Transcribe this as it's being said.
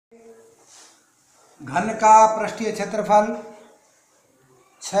घन का पृष्ठीय क्षेत्रफल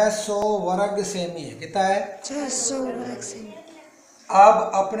 600 वर्ग सेमी है। कितना है? 600 वर्ग सेमी।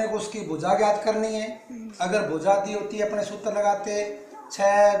 अब अपने को उसकी भुजा ज्ञात करनी है। अगर भुजा दी होती है अपने सूत्र लगाते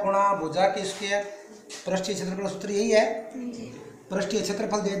 6 गुणा भुजा की स्क्वायर। पृष्ठीय क्षेत्रफल सूत्र यही है। पृष्ठीय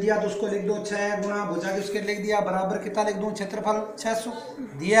क्षेत्रफल दे दिया तो उसको लिख दो 6 गुणा भुजा की स्क्वायर लिख दिया, बराबर कितना लिख दूं? क्षेत्रफल 600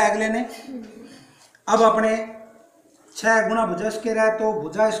 दिया अगले ने। अब अपने 6 गुणा भुजा स्क्वायर है तो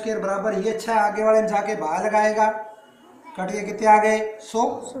भुजा स्क्वायर बराबर ये 6 आगे वाले में जाके बाहर लगाएगा, कट के कितने आ गए? 100।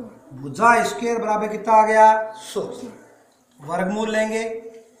 भुजा स्क्वायर बराबर कितना आ गया? 100। वर्गमूल लेंगे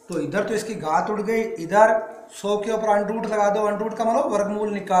तो इधर तो इसकी घात उड़ गई, इधर 100 के ऊपर अंडरूट लगा दो। अंडरूट का मतलब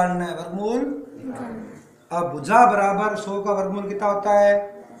वर्गमूल निकालना है, वर्गमूल। अब भुजा बराबर 100 का वर्गमूल कितना होता है?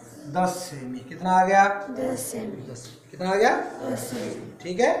 10 सेमी। कितना आ गया? 10 सेमी। 10। कितना आ गया? 10 सेमी।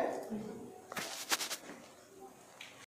 ठीक है।